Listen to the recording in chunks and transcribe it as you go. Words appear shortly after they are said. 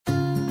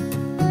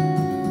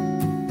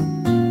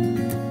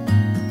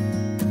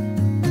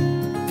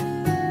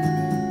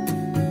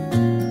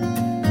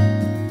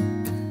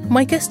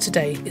My guest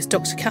today is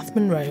Dr. Kath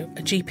Monroe,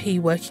 a GP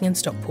working in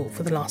Stockport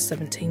for the last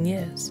 17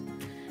 years.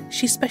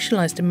 She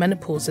specialised in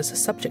menopause as a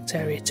subject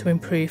area to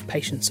improve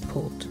patient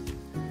support.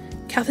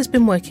 Kath has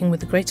been working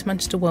with the Greater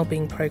Manchester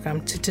Wellbeing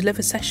Programme to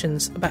deliver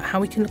sessions about how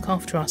we can look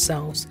after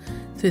ourselves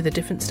through the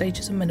different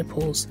stages of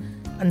menopause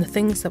and the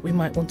things that we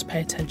might want to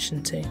pay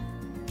attention to.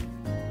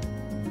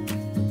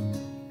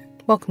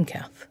 Welcome,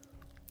 Kath.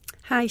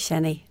 Hi,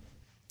 Sheni.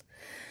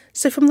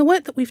 So from the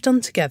work that we've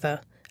done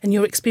together and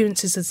your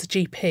experiences as a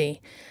GP,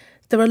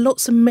 there are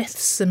lots of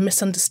myths and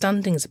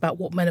misunderstandings about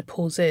what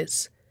menopause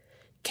is.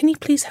 Can you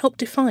please help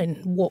define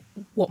what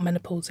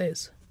menopause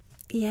is?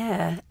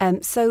 Yeah,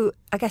 so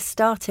I guess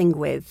starting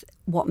with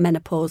what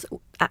menopause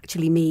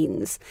actually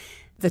means,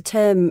 the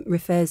term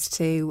refers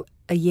to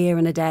a year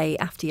and a day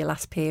after your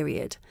last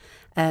period.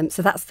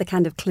 So that's the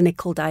kind of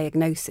clinical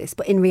diagnosis.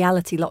 But in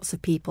reality, lots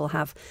of people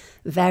have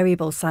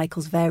variable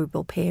cycles,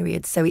 variable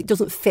periods. So it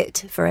doesn't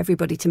fit for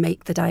everybody to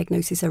make the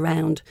diagnosis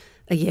around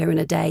a year and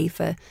a day.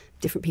 For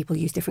different people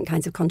use different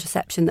kinds of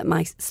contraception that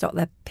might stop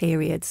their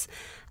periods.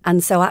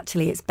 And so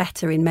actually it's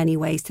better in many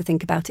ways to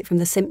think about it from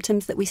the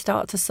symptoms that we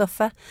start to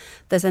suffer.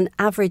 There's an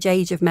average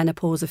age of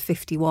menopause of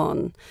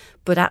 51.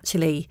 But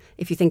actually,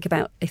 if you think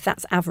about if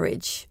that's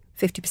average,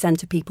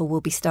 50% of people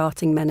will be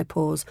starting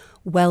menopause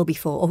well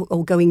before,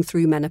 or going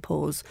through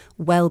menopause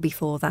well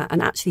before that,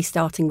 and actually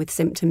starting with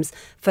symptoms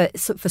for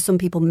some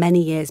people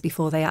many years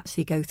before they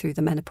actually go through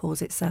the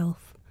menopause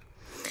itself.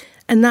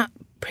 And that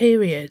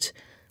period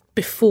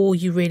before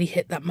you really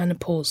hit that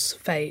menopause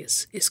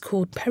phase is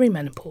called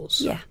perimenopause.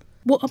 Yeah.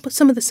 What are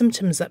some of the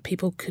symptoms that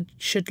people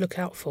should look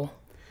out for?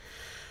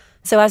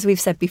 So as we've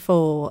said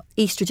before,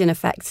 estrogen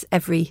affects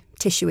every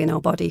tissue in our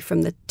body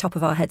from the top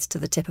of our heads to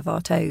the tip of our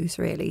toes,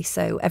 really.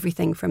 So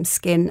everything from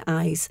skin,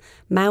 eyes,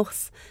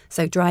 mouth,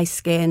 so dry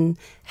skin,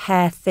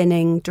 hair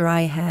thinning,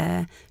 dry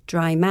hair,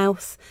 dry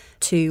mouth,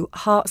 to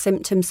heart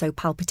symptoms, so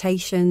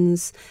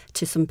palpitations,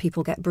 to some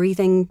people get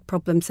breathing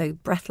problems, so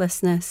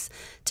breathlessness,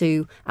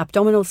 to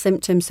abdominal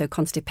symptoms, so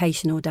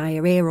constipation or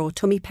diarrhoea or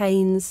tummy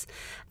pains.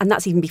 And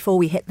that's even before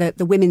we hit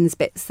the women's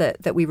bits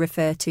that we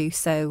refer to,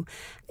 so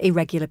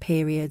irregular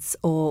periods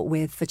or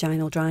with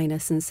vaginal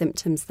dryness and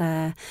symptoms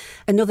there.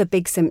 Another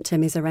big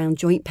symptom is around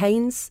joint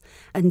pains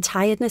and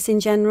tiredness in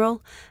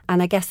general.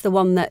 And I guess the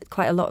one that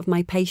quite a lot of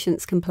my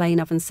patients complain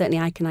of, and certainly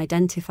I can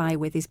identify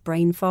with, is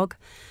brain fog,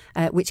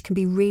 which can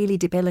be really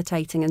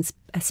debilitating, and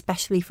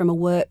especially from a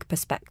work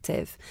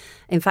perspective.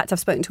 In fact, I've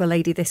spoken to a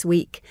lady this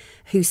week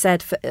who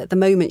said at the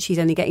moment she's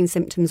only getting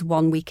symptoms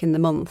 1 week in the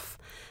month.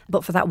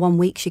 But for that 1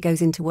 week, she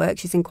goes into work.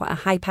 She's in quite a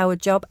high-powered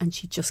job and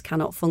she just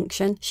cannot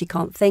function. She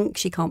can't think.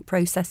 She can't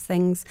process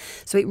things.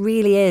 So it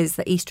really is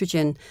that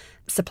estrogen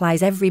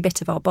supplies every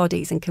bit of our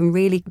bodies and can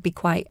really be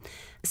quite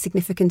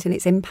significant in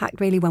its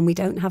impact, really, when we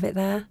don't have it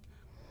there.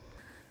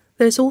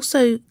 There's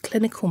also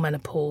clinical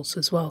menopause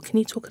as well. Can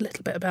you talk a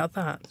little bit about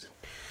that?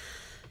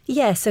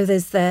 Yeah, so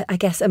there's I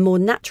guess a more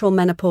natural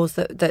menopause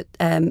that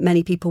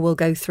many people will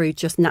go through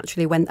just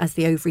naturally as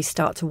the ovaries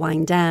start to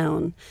wind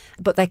down.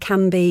 But there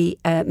can be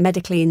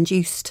medically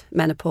induced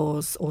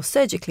menopause or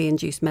surgically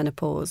induced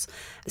menopause.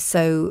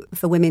 So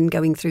for women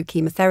going through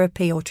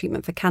chemotherapy or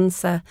treatment for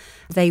cancer,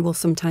 they will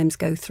sometimes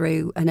go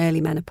through an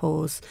early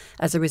menopause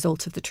as a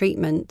result of the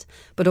treatment.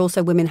 But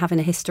also women having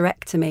a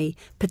hysterectomy,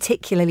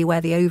 particularly where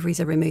the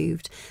ovaries are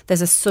removed,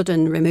 there's a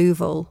sudden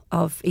removal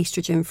of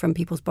estrogen from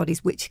people's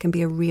bodies, which can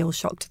be a real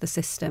shock to the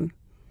system.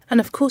 And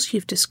of course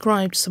you've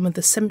described some of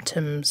the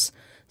symptoms,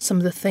 some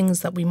of the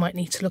things that we might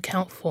need to look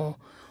out for.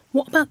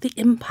 What about the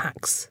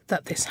impacts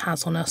that this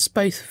has on us,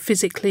 both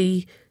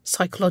physically,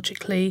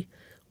 psychologically?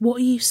 What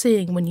are you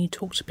seeing when you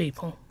talk to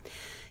people?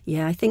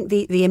 Yeah, I think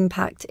the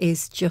impact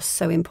is just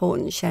so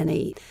important,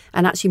 Sheni,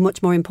 and actually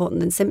much more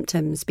important than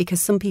symptoms, because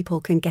some people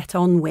can get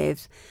on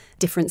with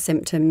different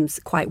symptoms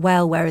quite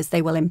well, whereas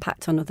they will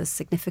impact on others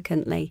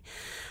significantly.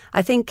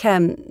 I think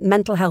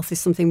mental health is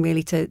something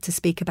really to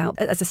speak about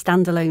as a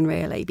standalone,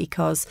 really,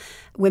 because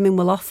women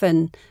will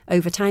often,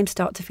 over time,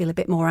 start to feel a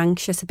bit more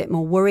anxious, a bit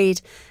more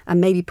worried, and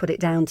maybe put it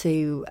down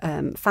to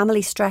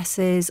family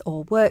stresses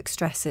or work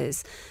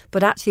stresses.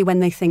 But actually,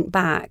 when they think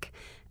back,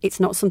 it's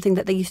not something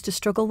that they used to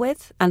struggle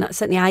with. And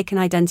certainly I can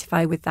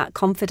identify with that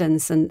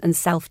confidence and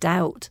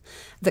self-doubt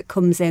that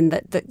comes in,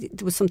 that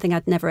it was something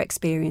I'd never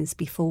experienced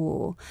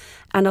before.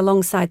 And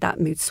alongside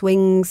that, mood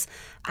swings,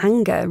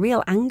 anger,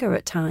 real anger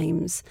at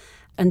times,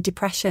 and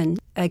depression.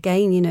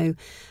 Again, you know,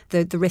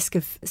 the risk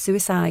of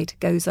suicide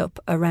goes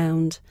up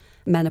around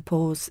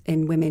menopause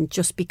in women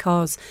just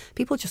because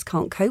people just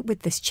can't cope with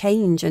this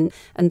change and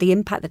the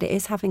impact that it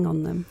is having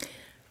on them.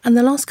 And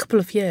the last couple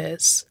of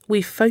years,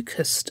 we've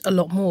focused a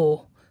lot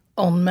more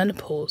on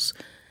menopause,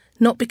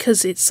 not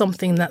because it's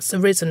something that's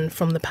arisen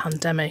from the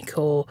pandemic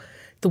or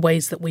the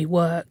ways that we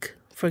work,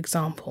 for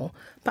example,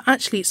 but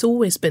actually it's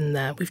always been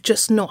there. We've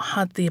just not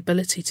had the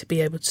ability to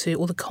be able to,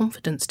 or the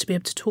confidence to be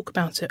able to talk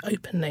about it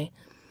openly.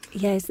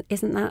 Yeah,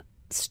 isn't that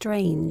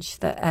strange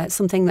that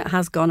something that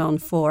has gone on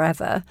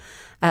forever,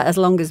 as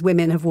long as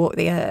women have walked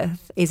the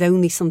earth, is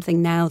only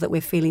something now that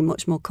we're feeling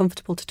much more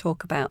comfortable to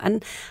talk about.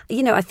 And,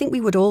 I think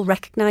we would all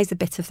recognise a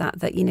bit of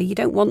that, you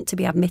don't want to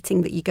be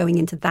admitting that you're going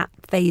into that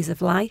phase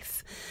of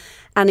life.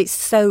 And it's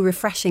so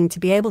refreshing to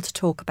be able to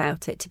talk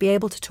about it, to be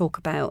able to talk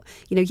about,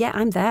 yeah,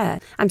 I'm there,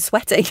 I'm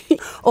sweating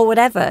or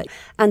whatever.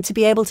 And to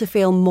be able to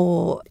feel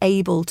more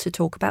able to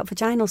talk about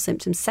vaginal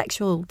symptoms,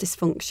 sexual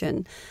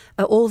dysfunction,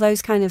 all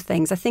those kind of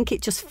things. I think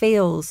it just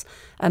feels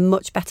a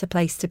much better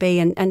place to be.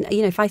 And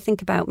if I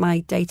think about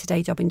my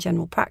day-to-day job in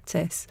general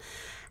practice,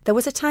 there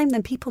was a time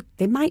then people,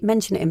 they might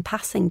mention it in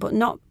passing, but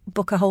not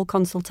book a whole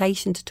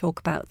consultation to talk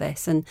about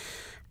this. And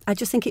I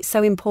just think it's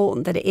so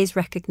important that it is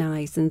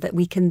recognised and that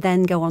we can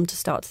then go on to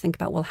start to think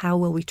about, well, how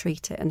will we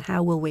treat it and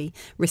how will we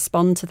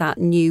respond to that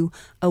new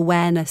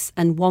awareness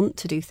and want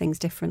to do things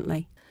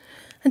differently.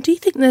 And do you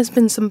think there's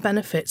been some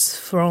benefits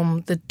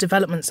from the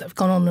developments that have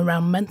gone on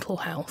around mental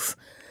health?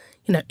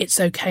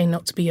 It's okay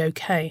not to be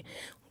okay.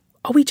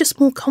 Are we just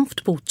more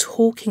comfortable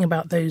talking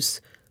about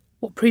those,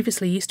 what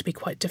previously used to be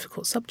quite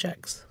difficult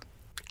subjects?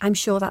 I'm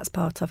sure that's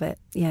part of it.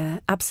 Yeah,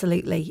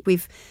 absolutely.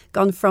 We've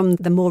gone from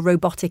the more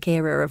robotic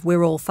era of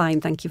we're all fine,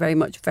 thank you very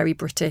much, very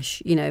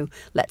British,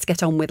 let's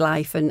get on with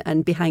life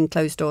and behind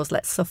closed doors,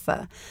 let's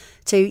suffer,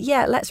 to,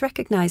 let's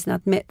recognise and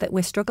admit that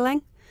we're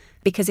struggling.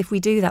 Because if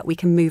we do that, we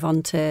can move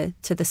on to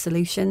the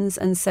solutions.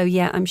 And so,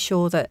 I'm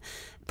sure that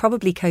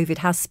probably COVID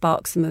has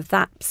sparked some of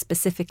that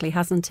specifically,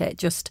 hasn't it?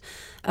 Just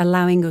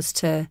allowing us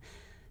to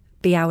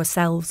be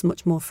ourselves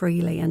much more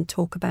freely and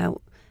talk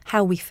about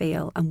how we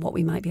feel and what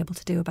we might be able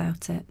to do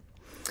about it.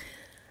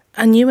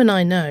 And you and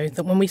I know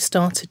that when we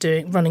started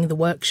running the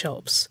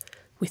workshops,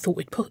 we thought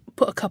we'd put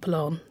a couple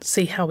on,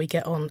 see how we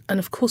get on. And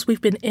of course,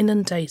 we've been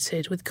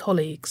inundated with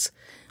colleagues,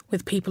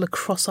 with people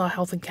across our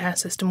health and care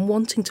system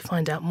wanting to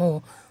find out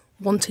more,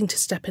 wanting to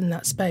step in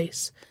that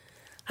space,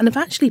 and have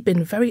actually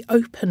been very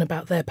open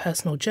about their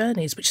personal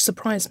journeys, which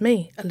surprised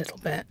me a little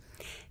bit.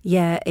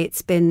 Yeah,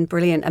 it's been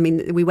brilliant. I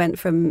mean, we went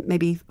from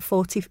maybe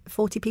 40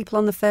 people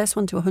on the first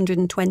one to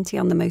 120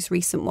 on the most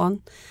recent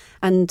one.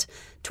 And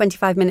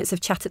 25 minutes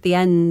of chat at the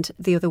end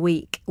the other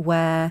week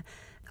where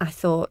I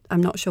thought,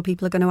 I'm not sure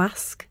people are going to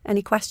ask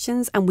any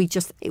questions. And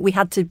we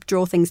had to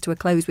draw things to a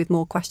close with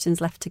more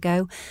questions left to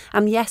go.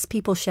 And yes,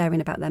 people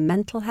sharing about their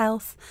mental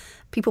health,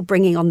 people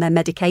bringing on their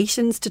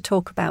medications to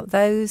talk about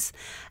those,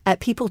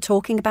 people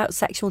talking about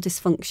sexual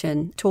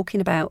dysfunction,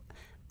 talking about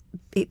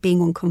it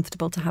being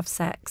uncomfortable to have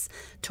sex,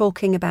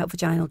 talking about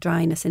vaginal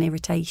dryness and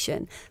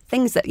irritation,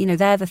 things that,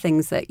 they're the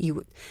things that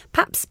you,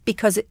 perhaps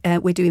because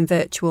we're doing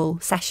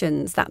virtual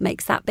sessions, that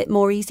makes that bit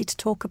more easy to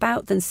talk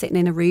about than sitting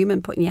in a room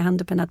and putting your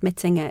hand up and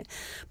admitting it.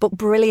 But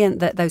brilliant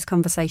that those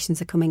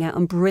conversations are coming out,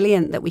 and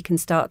brilliant that we can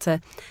start to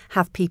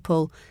have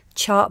people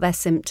chart their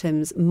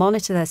symptoms,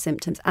 monitor their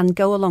symptoms, and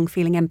go along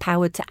feeling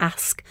empowered to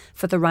ask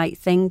for the right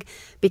thing.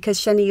 Because,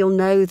 Shani, you'll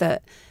know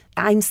that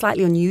I'm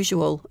slightly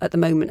unusual at the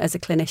moment as a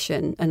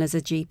clinician and as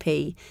a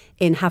GP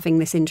in having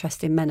this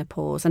interest in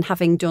menopause and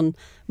having done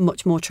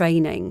much more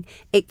training.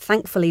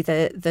 Thankfully,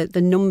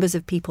 the numbers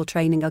of people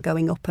training are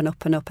going up and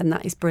up and up, and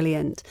that is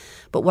brilliant.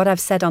 But what I've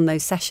said on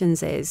those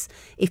sessions is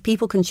if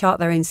people can chart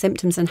their own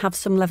symptoms and have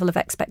some level of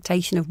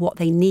expectation of what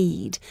they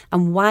need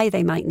and why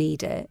they might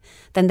need it,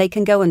 then they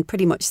can go and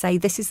pretty much say,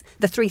 this is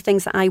the 3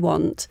 things that I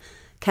want.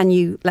 Can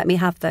you let me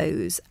have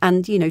those?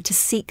 And, to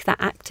seek that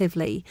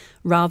actively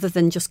rather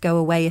than just go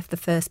away if the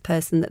first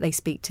person that they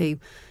speak to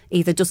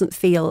either doesn't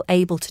feel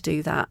able to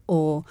do that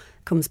or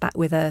comes back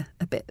with a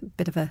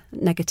bit of a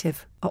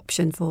negative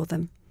option for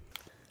them.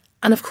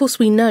 And of course,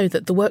 we know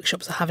that the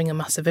workshops are having a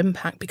massive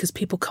impact because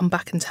people come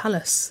back and tell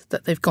us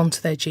that they've gone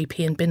to their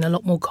GP and been a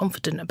lot more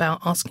confident about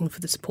asking for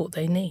the support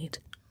they need.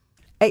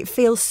 It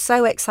feels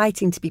so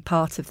exciting to be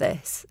part of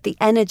this, the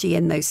energy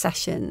in those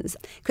sessions.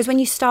 Because when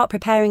you start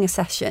preparing a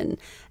session,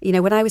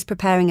 when I was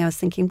preparing, I was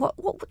thinking, what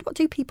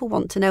do people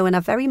want to know? And I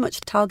very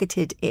much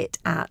targeted it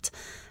at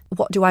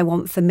what do I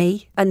want for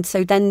me? And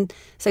so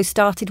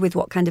started with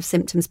what kind of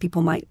symptoms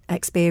people might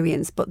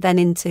experience, but then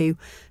into,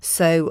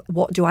 so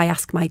what do I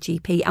ask my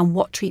GP and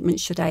what treatment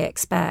should I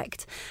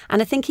expect?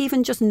 And I think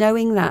even just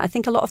knowing that, I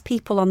think a lot of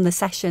people on the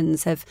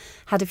sessions have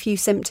had a few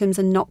symptoms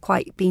and not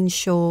quite been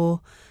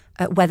sure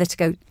whether to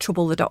go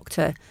trouble the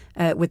doctor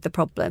with the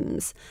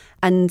problems.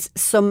 And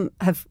some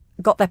have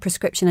got their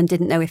prescription and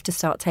didn't know if to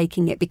start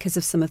taking it because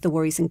of some of the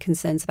worries and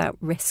concerns about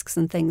risks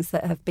and things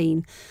that have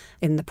been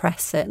in the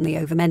press, certainly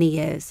over many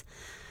years.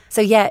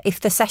 So, if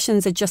the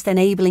sessions are just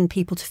enabling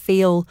people to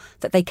feel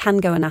that they can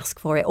go and ask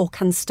for it or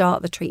can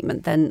start the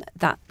treatment, then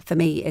that, for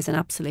me, is an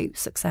absolute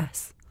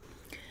success.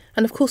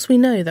 And of course, we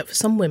know that for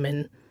some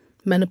women,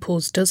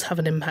 menopause does have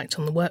an impact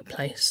on the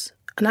workplace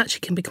and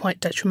actually can be quite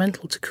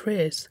detrimental to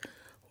careers.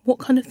 What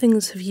kind of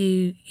things have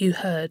you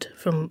heard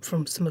from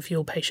some of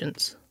your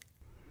patients?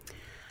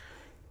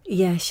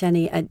 Yeah,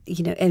 Shani, and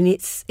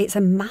it's a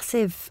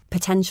massive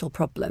potential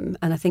problem.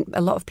 And I think a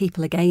lot of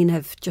people, again,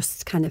 have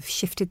just kind of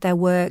shifted their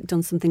work,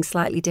 done something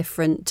slightly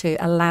different to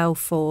allow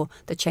for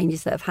the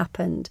changes that have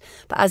happened.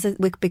 But as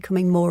we're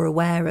becoming more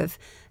aware of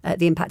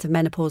the impact of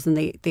menopause and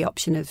the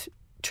option of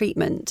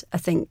treatment, I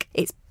think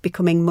it's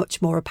becoming much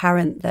more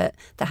apparent that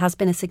there has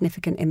been a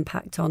significant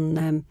impact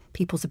on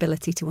people's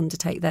ability to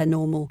undertake their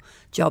normal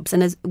jobs.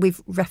 And as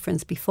we've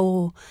referenced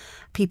before,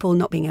 people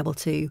not being able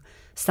to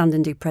stand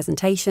and do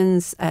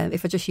presentations.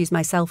 If I just use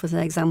myself as an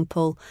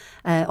example,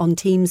 on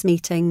Teams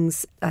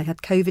meetings, I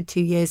had COVID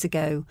 2 years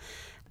ago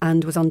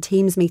and was on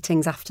Teams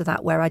meetings after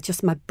that where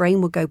my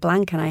brain would go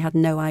blank and I had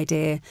no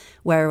idea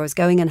where I was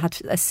going and had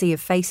a sea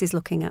of faces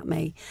looking at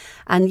me.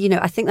 And,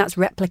 I think that's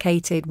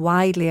replicated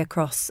widely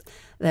across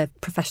the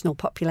professional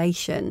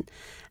population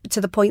to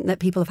the point that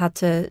people have had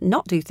to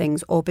not do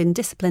things or been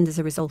disciplined as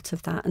a result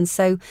of that. And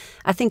so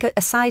I think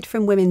aside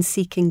from women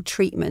seeking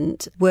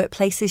treatment,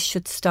 workplaces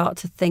should start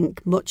to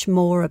think much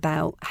more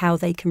about how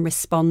they can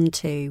respond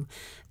to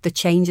the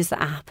changes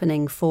that are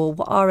happening for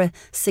what are a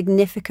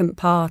significant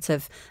part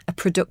of a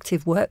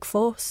productive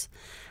workforce.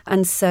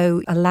 And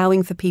so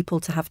allowing for people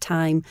to have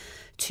time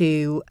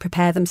to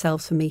prepare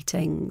themselves for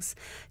meetings,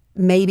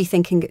 maybe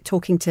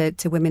talking to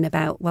women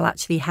about, well,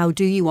 actually, how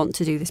do you want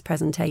to do this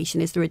presentation?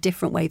 Is there a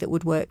different way that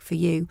would work for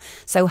you?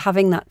 So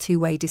having that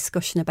two-way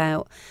discussion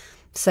about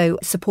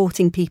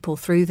supporting people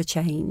through the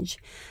change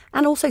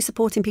and also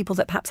supporting people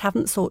that perhaps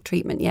haven't sought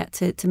treatment yet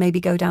to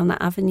maybe go down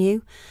that avenue.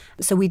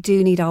 So we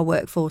do need our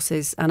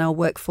workforces and our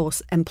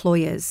workforce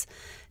employers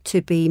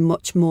to be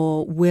much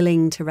more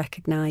willing to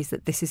recognise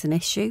that this is an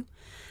issue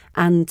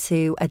and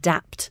to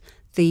adapt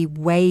the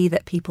way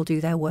that people do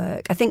their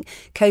work. I think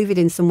COVID,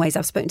 in some ways,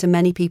 I've spoken to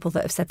many people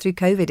that have said through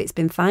COVID it's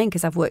been fine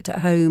because I've worked at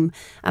home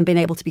and been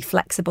able to be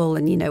flexible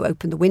and,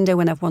 open the window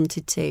when I've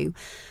wanted to.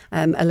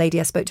 A lady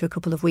I spoke to a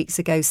couple of weeks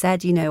ago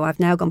said, I've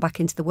now gone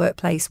back into the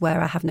workplace where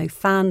I have no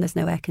fan, there's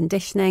no air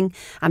conditioning.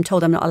 I'm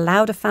told I'm not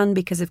allowed a fan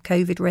because of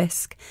COVID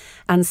risk.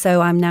 And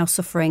so I'm now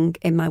suffering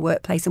in my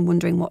workplace and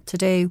wondering what to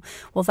do.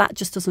 Well, that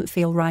just doesn't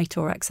feel right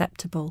or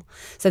acceptable.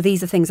 So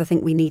these are things I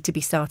think we need to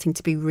be starting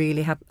to be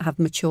really have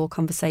mature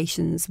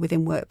conversations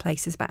within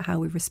workplaces about how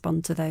we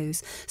respond to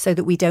those so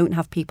that we don't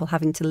have people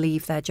having to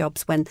leave their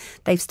jobs when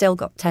they've still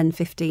got 10,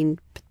 15,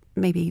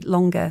 maybe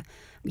longer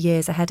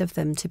years ahead of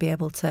them to be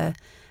able to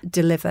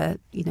deliver,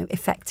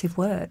 effective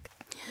work.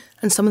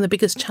 And some of the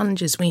biggest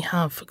challenges we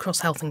have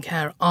across health and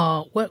care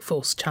are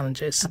workforce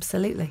challenges.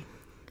 Absolutely.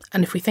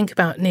 And if we think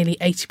about nearly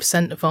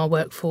 80% of our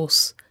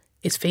workforce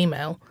is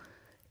female,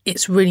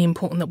 it's really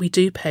important that we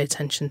do pay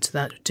attention to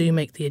that, do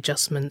make the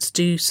adjustments,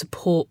 do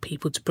support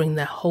people to bring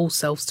their whole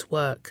selves to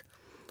work,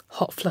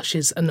 hot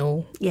flushes and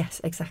all.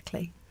 Yes,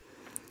 exactly.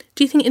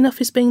 Do you think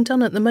enough is being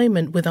done at the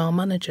moment with our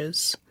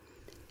managers?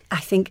 I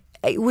think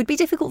it would be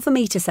difficult for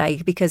me to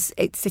say because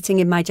it's sitting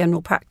in my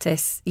general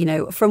practice.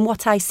 From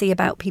what I see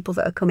about people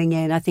that are coming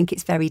in, I think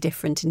it's very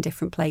different in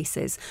different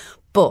places.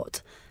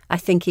 But I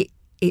think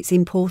it's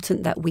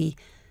important that we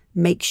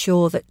make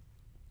sure that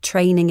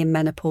training in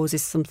menopause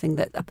is something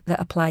that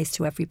applies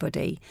to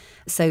everybody.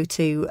 So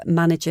to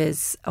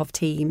managers of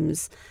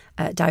teams,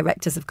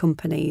 directors of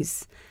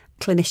companies,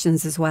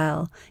 clinicians as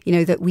well,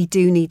 that we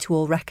do need to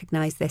all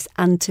recognise this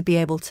and to be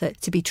able to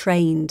be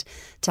trained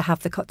to have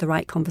the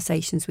right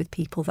conversations with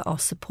people that are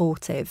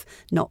supportive,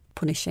 not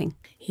punishing.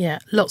 Yeah,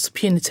 lots of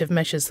punitive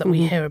measures that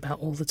we hear about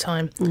all the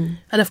time.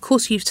 And of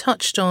course, you've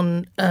touched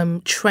on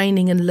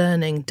training and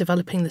learning,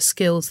 developing the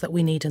skills that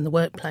we need in the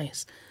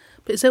workplace.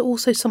 But is there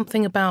also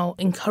something about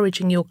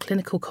encouraging your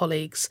clinical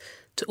colleagues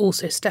to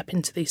also step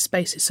into these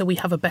spaces so we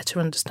have a better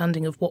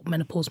understanding of what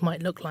menopause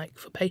might look like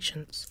for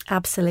patients?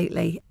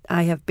 Absolutely.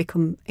 I have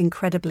become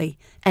incredibly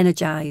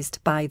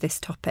energised by this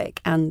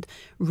topic and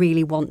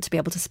really want to be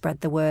able to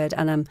spread the word,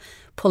 and I'm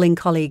pulling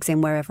colleagues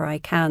in wherever I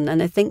can.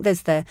 And I think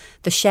there's the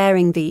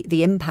sharing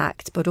the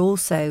impact, but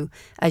also,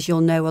 as you'll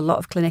know, a lot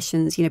of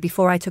clinicians,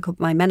 before I took up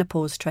my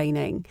menopause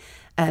training,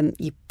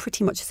 you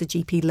pretty much as a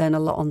GP learn a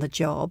lot on the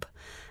job.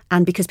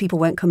 And because people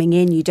weren't coming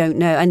in, you don't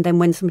know. And then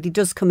when somebody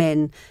does come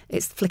in,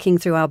 it's flicking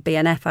through our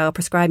BNF, our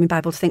prescribing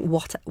Bible, to think,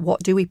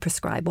 what do we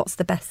prescribe? What's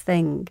the best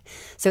thing?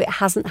 So it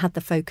hasn't had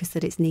the focus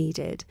that it's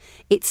needed.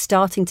 It's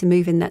starting to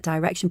move in that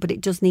direction, but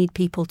it does need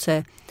people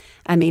to,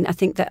 I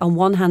think that on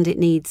one hand, it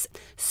needs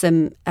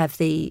some of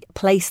the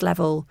place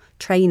level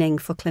training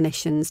for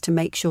clinicians to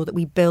make sure that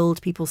we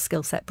build people's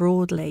skill set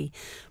broadly.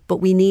 But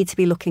we need to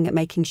be looking at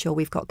making sure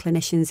we've got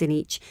clinicians in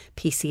each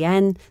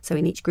PCN, so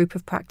in each group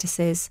of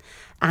practices,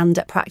 and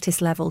at practice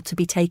level to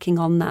be taking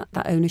on that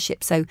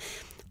ownership. So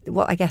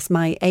what I guess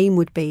my aim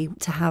would be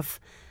to have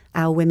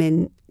our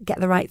women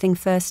get the right thing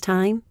first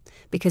time,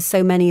 because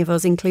so many of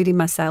us, including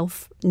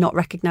myself, not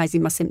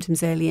recognising my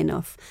symptoms early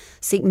enough,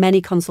 seek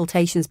many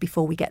consultations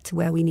before we get to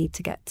where we need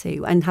to get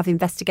to, and have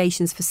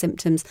investigations for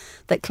symptoms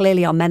that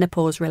clearly are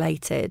menopause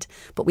related,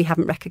 but we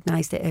haven't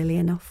recognised it early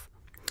enough.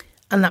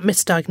 And that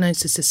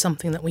misdiagnosis is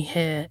something that we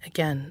hear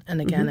again and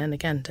again and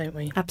again, don't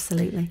we?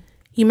 Absolutely.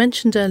 You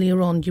mentioned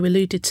earlier on, you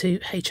alluded to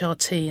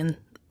HRT and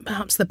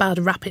perhaps the bad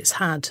rap it's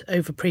had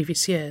over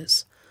previous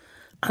years.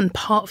 And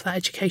part of that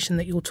education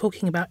that you're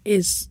talking about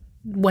is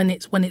when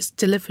it's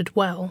delivered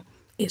well,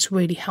 it's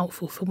really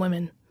helpful for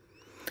women.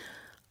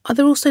 Are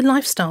there also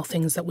lifestyle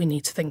things that we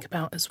need to think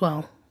about as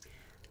well?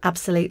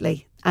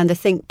 Absolutely. And I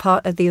think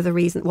part of the other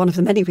reason, one of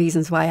the many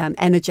reasons why I'm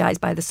energised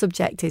by the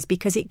subject is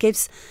because it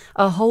gives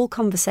a whole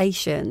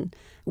conversation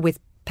with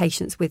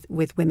patients,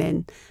 with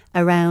women,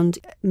 around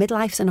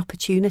midlife's an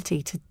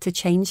opportunity to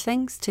change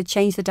things, to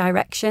change the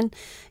direction,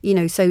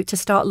 so to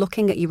start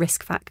looking at your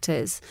risk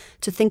factors,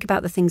 to think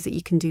about the things that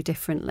you can do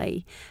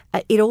differently.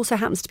 It also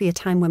happens to be a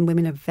time when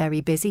women are very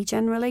busy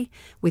generally,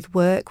 with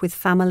work, with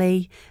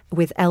family,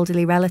 with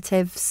elderly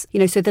relatives,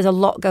 so there's a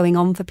lot going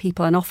on for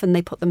people and often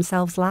they put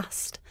themselves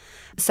last.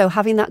 So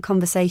having that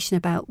conversation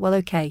about, well,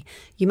 okay,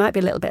 you might be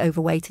a little bit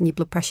overweight and your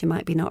blood pressure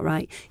might be not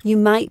right. You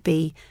might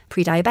be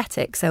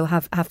pre-diabetic, so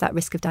have that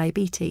risk of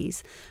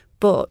diabetes.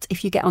 But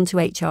if you get onto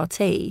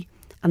HRT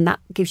and that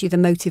gives you the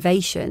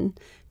motivation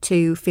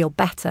to feel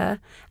better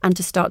and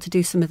to start to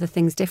do some of the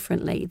things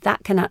differently,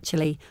 that can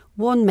actually,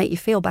 one, make you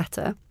feel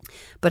better,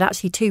 but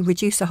actually, two,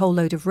 reduce a whole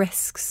load of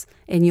risks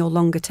in your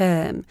longer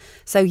term.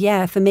 So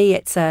yeah, for me,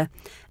 it's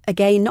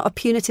again, not a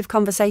punitive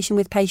conversation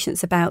with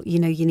patients about, you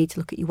need to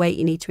look at your weight,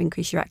 you need to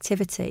increase your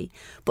activity,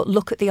 but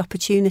look at the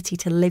opportunity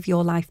to live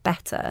your life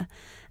better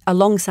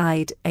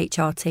alongside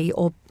HRT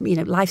or,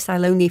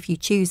 lifestyle only if you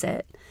choose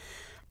it.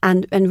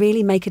 And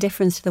really make a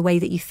difference to the way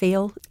that you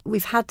feel.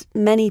 We've had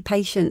many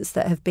patients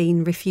that have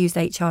been refused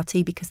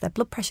HRT because their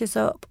blood pressure's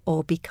up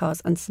or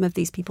because, and some of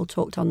these people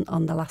talked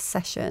on the last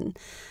session,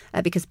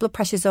 because blood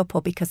pressure's up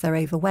or because they're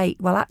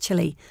overweight. Well,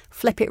 actually,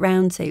 flip it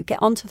round to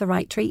get onto the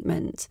right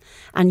treatment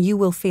and you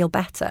will feel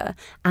better.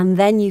 And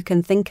then you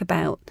can think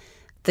about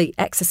the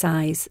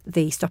exercise,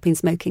 the stopping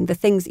smoking, the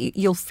things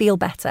you'll feel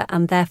better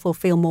and therefore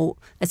feel more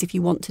as if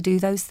you want to do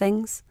those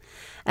things.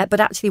 But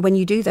actually, when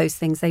you do those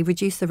things, they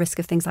reduce the risk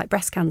of things like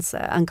breast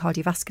cancer and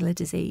cardiovascular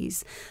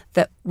disease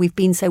that we've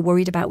been so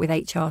worried about with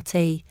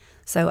HRT.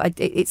 So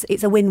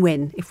it's a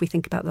win-win if we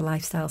think about the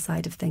lifestyle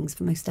side of things,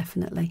 for most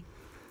definitely.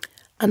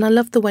 And I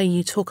love the way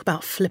you talk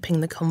about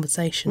flipping the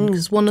conversation,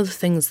 because one of the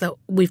things that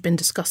we've been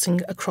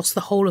discussing across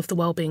the whole of the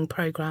Wellbeing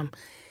Programme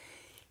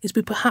is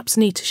we perhaps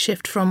need to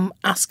shift from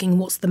asking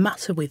what's the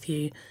matter with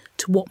you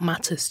to what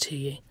matters to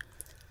you.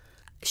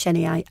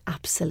 Sheni, I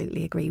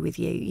absolutely agree with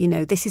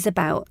you. This is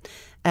about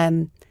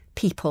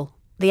people.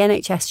 The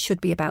NHS should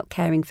be about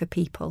caring for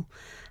people.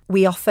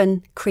 We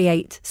often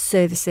create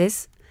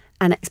services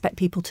and expect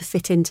people to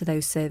fit into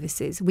those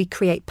services. We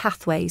create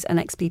pathways and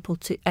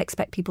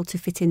expect people to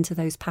fit into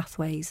those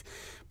pathways.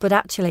 But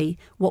actually,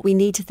 what we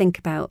need to think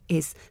about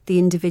is the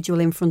individual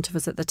in front of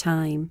us at the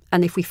time.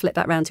 And if we flip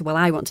that round to, well,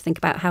 I want to think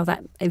about how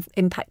that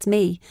impacts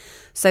me.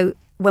 So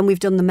when we've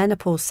done the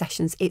menopause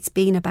sessions, it's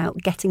been about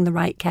getting the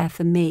right care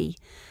for me,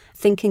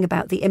 thinking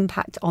about the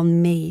impact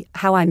on me,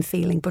 how I'm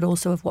feeling, but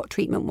also of what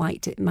treatment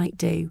might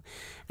do.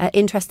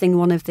 Interesting,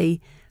 one of the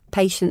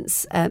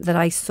patients that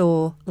I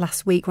saw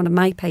last week, one of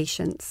my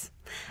patients,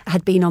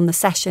 had been on the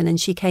session and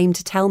she came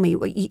to tell me,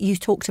 well, you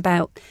talked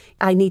about,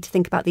 I need to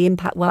think about the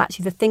impact. Well,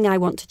 actually, the thing I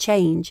want to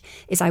change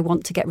is I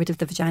want to get rid of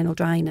the vaginal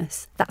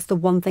dryness. That's the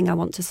one thing I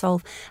want to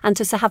solve. And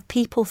to have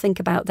people think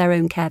about their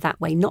own care that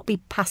way, not be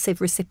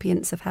passive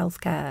recipients of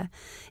healthcare,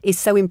 is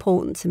so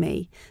important to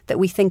me, that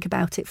we think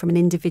about it from an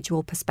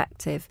individual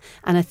perspective.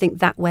 And I think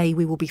that way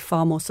we will be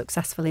far more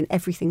successful in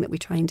everything that we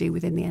try and do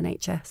within the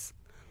NHS.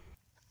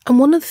 And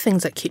one of the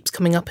things that keeps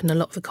coming up in a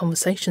lot of the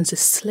conversations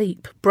is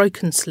sleep,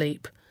 broken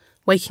sleep,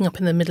 waking up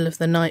in the middle of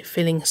the night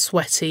feeling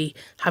sweaty,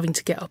 having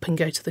to get up and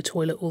go to the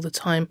toilet all the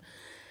time.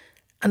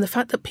 And the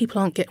fact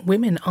that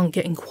women aren't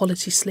getting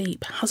quality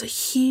sleep has a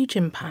huge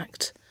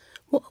impact.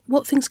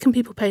 What things can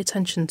people pay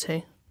attention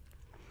to?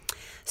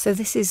 So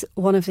this is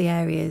one of the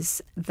areas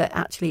that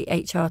actually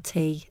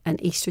HRT and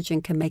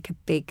oestrogen can make a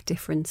big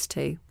difference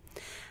to.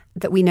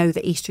 That we know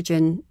that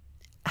oestrogen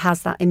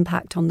has that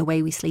impact on the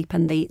way we sleep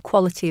and the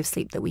quality of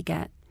sleep that we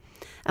get.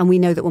 And we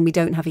know that when we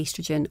don't have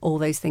oestrogen, all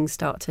those things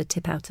start to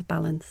tip out of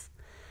balance.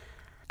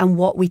 And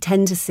what we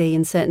tend to see,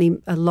 and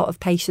certainly a lot of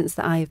patients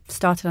that I've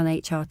started on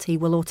HRT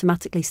will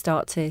automatically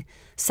start to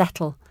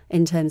settle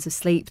in terms of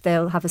sleep.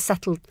 They'll have a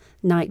settled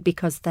night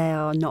because they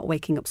are not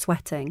waking up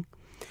sweating.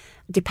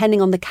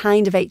 Depending on the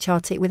kind of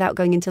HRT, without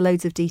going into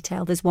loads of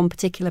detail, there's one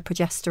particular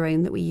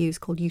progesterone that we use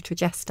called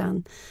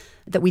Utrogestan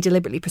that we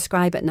deliberately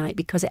prescribe at night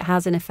because it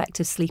has an effect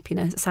of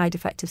sleepiness, a side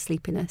effect of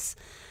sleepiness.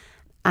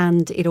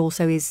 And it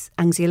also is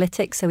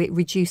anxiolytic, so it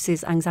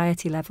reduces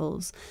anxiety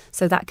levels.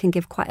 So that can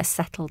give quite a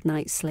settled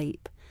night's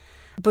sleep.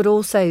 But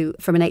also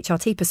from an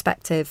HRT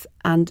perspective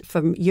and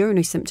from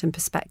urinary symptom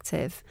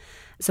perspective,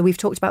 so we've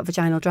talked about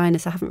vaginal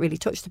dryness. I haven't really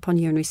touched upon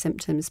urinary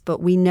symptoms,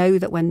 but we know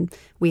that when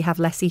we have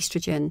less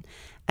oestrogen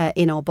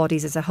in our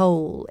bodies as a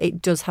whole,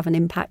 it does have an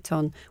impact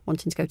on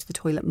wanting to go to the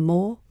toilet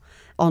more.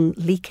 on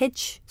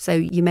leakage. So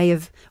you may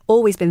have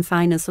always been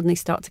fine and suddenly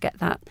start to get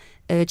that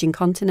urge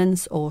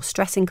incontinence or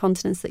stress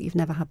incontinence that you've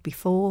never had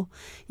before.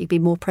 You'd be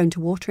more prone to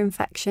water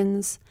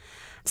infections.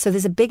 So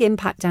there's a big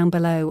impact down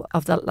below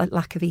of the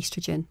lack of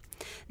estrogen.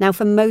 Now,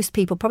 for most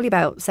people, probably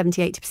about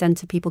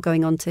 70-80% of people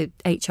going on to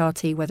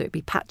HRT, whether it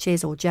be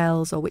patches or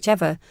gels or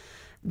whichever,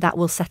 that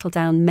will settle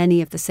down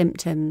many of the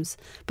symptoms.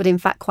 But in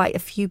fact, quite a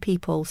few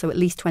people, so at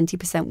least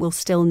 20%, will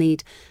still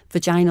need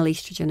vaginal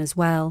estrogen as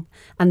well.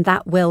 And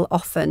that will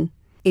often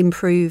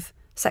improve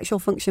sexual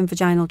function,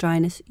 vaginal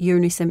dryness,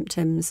 urinary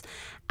symptoms,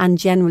 and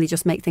generally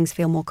just make things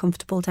feel more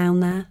comfortable down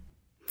there.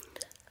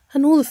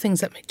 And all the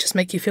things that just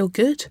make you feel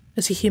good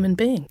as a human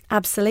being.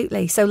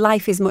 Absolutely. So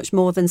life is much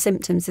more than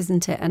symptoms,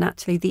 isn't it? And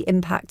actually the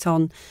impact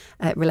on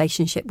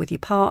relationship with your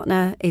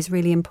partner is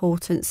really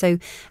important. So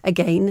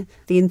again,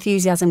 the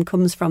enthusiasm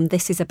comes from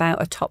this is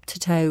about a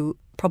top-to-toe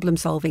problem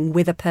solving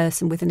with a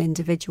person, with an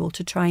individual,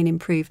 to try and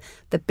improve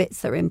the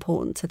bits that are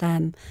important to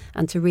them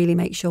and to really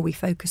make sure we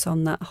focus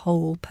on that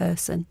whole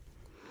person.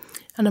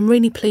 And I'm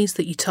really pleased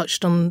that you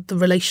touched on the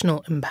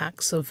relational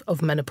impacts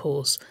of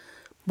menopause,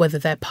 whether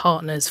they're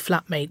partners,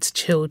 flatmates,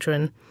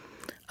 children.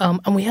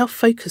 And we have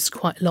focused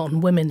quite a lot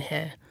on women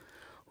here.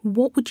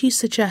 What would you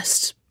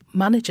suggest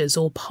managers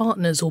or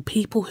partners or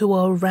people who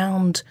are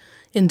around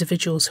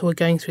individuals who are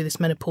going through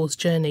this menopause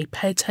journey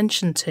pay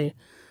attention to?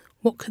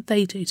 What could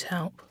they do to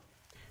help?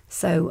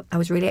 So I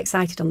was really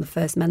excited on the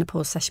first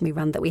menopause session we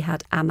ran that we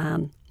had a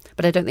man,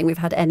 but I don't think we've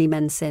had any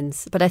men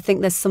since. But I think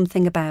there's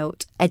something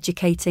about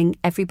educating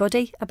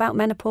everybody about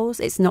menopause.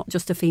 It's not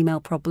just a female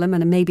problem,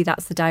 and maybe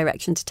that's the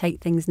direction to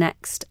take things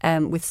next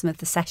with some of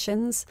the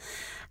sessions.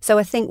 So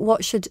I think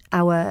what should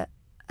our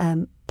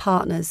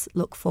partners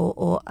look for,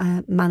 or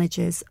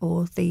managers,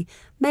 or the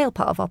male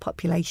part of our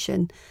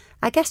population?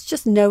 I guess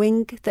just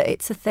knowing that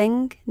it's a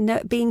thing,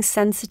 being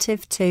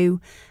sensitive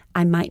to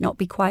I might not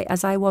be quite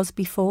as I was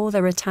before.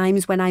 There are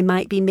times when I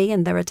might be me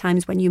and there are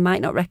times when you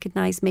might not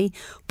recognise me,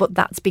 but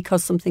that's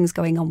because something's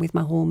going on with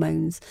my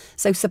hormones.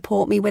 So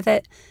support me with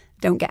it.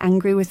 Don't get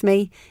angry with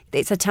me.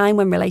 It's a time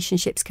when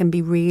relationships can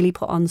be really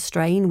put on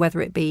strain, whether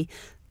it be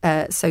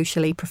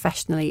socially,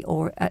 professionally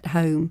or at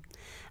home.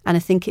 And I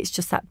think it's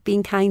just that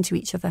being kind to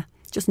each other,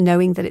 just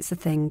knowing that it's a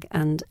thing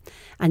and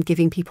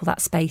giving people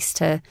that space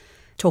to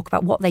talk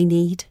about what they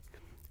need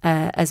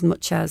as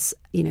much as,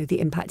 the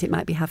impact it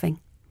might be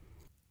having.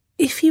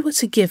 If you were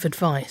to give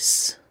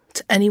advice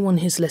to anyone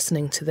who's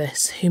listening to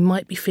this who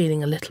might be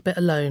feeling a little bit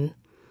alone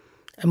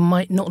and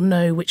might not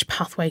know which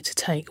pathway to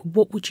take,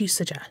 what would you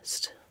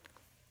suggest?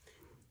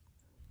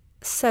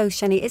 So,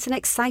 Shani, it's an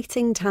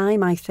exciting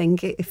time, I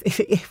think,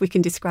 if we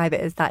can describe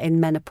it as that, in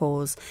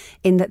menopause,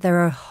 in that there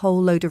are a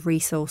whole load of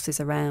resources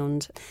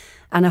around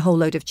and a whole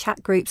load of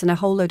chat groups and a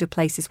whole load of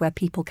places where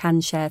people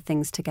can share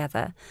things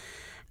together.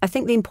 I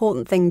think the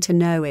important thing to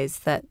know is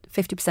that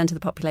 50% of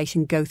the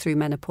population go through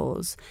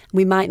menopause.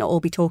 We might not all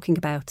be talking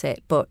about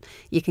it, but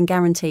you can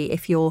guarantee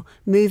if you're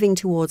moving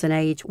towards an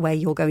age where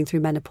you're going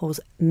through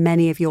menopause,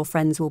 many of your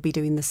friends will be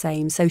doing the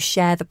same. So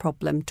share the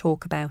problem,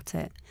 talk about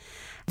it.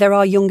 There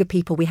are younger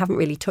people, we haven't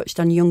really touched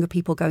on younger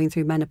people going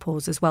through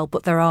menopause as well,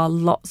 but there are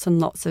lots and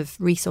lots of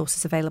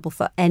resources available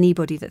for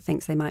anybody that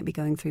thinks they might be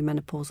going through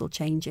menopausal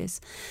changes.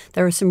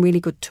 There are some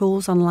really good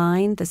tools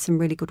online, there's some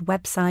really good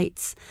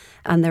websites,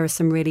 and there are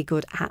some really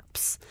good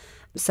apps.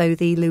 So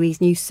the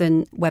Louise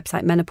Newson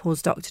website,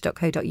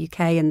 menopausedoctor.co.uk,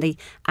 and the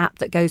app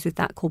that goes with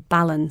that called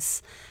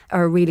Balance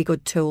are a really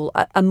good tool,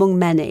 among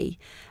many.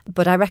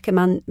 But I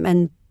recommend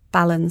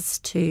Balance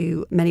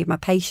to many of my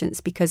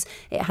patients because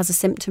it has a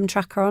symptom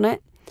tracker on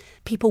it.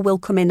 People will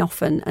come in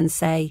often and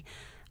say,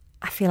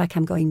 I feel like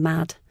I'm going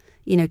mad.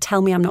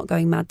 Tell me I'm not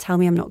going mad. Tell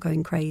me I'm not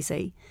going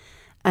crazy.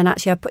 And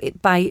actually I put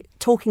it by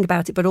talking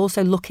about it, but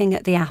also looking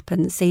at the app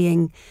and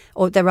seeing,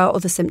 or there are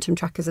other symptom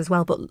trackers as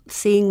well, but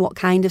seeing what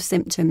kind of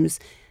symptoms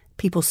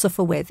people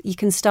suffer with, you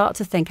can start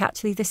to think,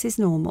 actually, this is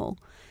normal.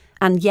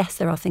 And yes,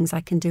 there are things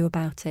I can do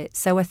about it.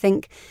 So I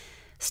think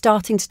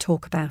starting to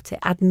talk about it,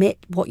 admit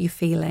what you're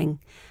feeling,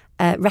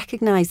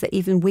 recognise that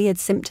even weird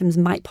symptoms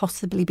might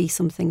possibly be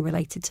something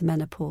related to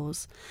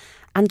menopause,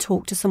 and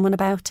talk to someone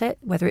about it,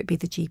 whether it be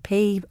the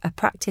GP, a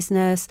practice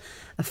nurse,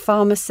 a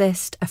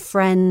pharmacist, a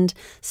friend.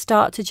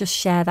 Start to just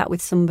share that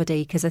with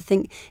somebody, because I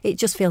think it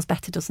just feels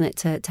better, doesn't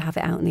it, to have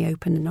it out in the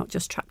open and not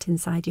just trapped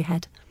inside your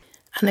head.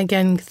 And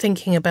again,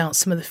 thinking about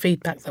some of the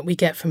feedback that we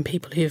get from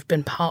people who have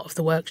been part of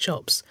the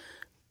workshops,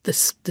 the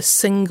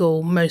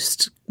single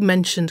most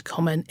mentioned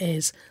comment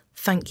is,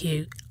 thank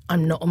you,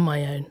 I'm not on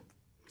my own.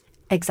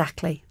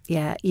 Exactly.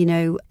 Yeah.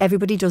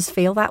 Everybody does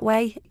feel that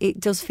way. It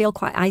does feel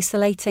quite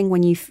isolating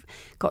when you've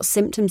got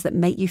symptoms that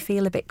make you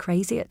feel a bit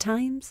crazy at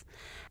times.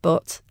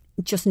 But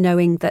just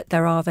knowing that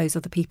there are those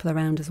other people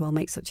around as well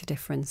makes such a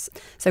difference.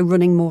 So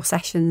running more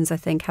sessions, I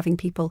think,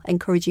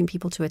 encouraging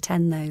people to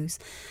attend those,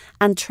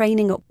 and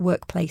training up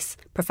workplace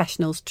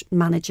professionals,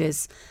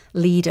 managers,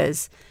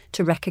 leaders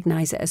to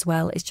recognise it as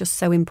well is just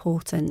so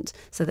important,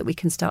 so that we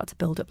can start to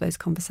build up those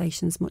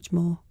conversations much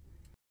more.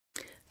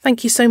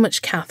 Thank you so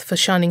much, Kath, for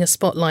shining a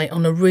spotlight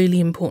on a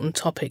really important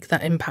topic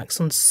that impacts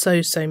on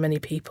so many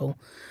people.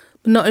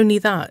 But not only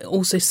that,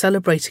 also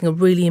celebrating a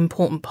really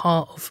important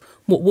part of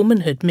what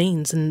womanhood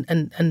means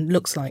and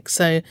looks like.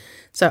 So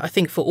I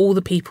think for all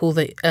the people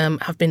that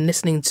have been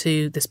listening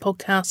to this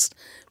podcast,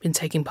 been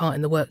taking part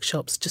in the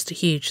workshops, just a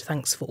huge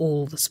thanks for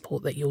all the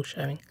support that you're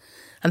showing.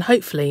 And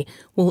hopefully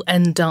we'll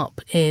end up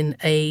in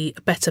a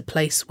better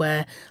place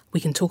where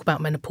we can talk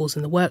about menopause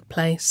in the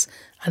workplace,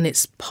 and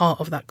it's part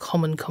of that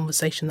common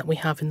conversation that we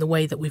have in the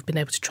way that we've been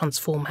able to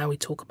transform how we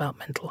talk about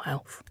mental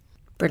health.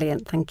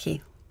 Brilliant, thank you.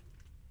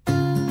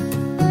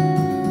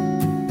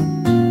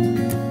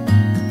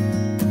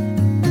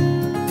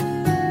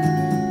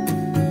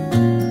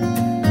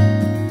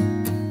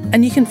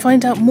 And you can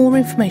find out more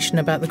information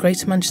about the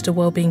Greater Manchester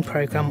Wellbeing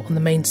Programme on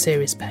the main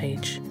series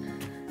page.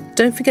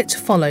 Don't forget to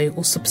follow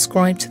or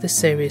subscribe to this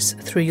series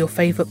through your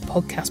favourite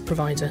podcast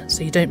provider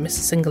so you don't miss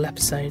a single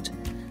episode.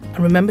 And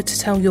remember to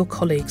tell your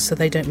colleagues so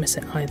they don't miss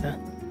it either.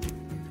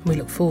 And we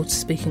look forward to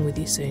speaking with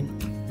you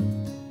soon.